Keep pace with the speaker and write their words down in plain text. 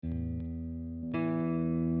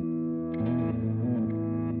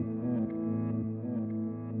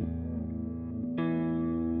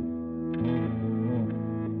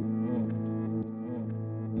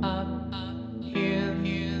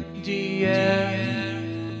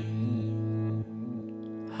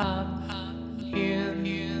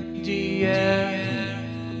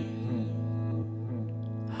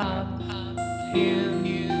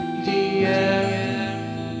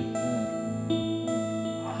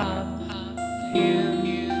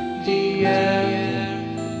in the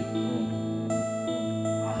air,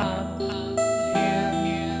 up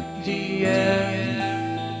in the air,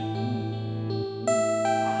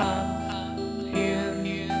 up in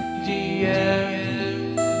the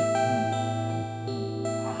air,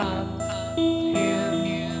 up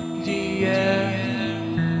in the air,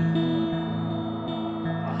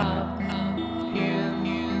 up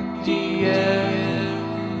in the air.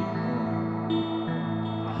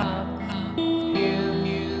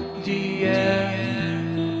 The air,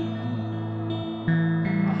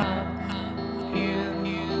 up in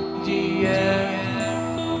the air,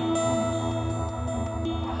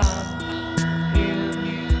 up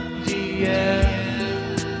in the air.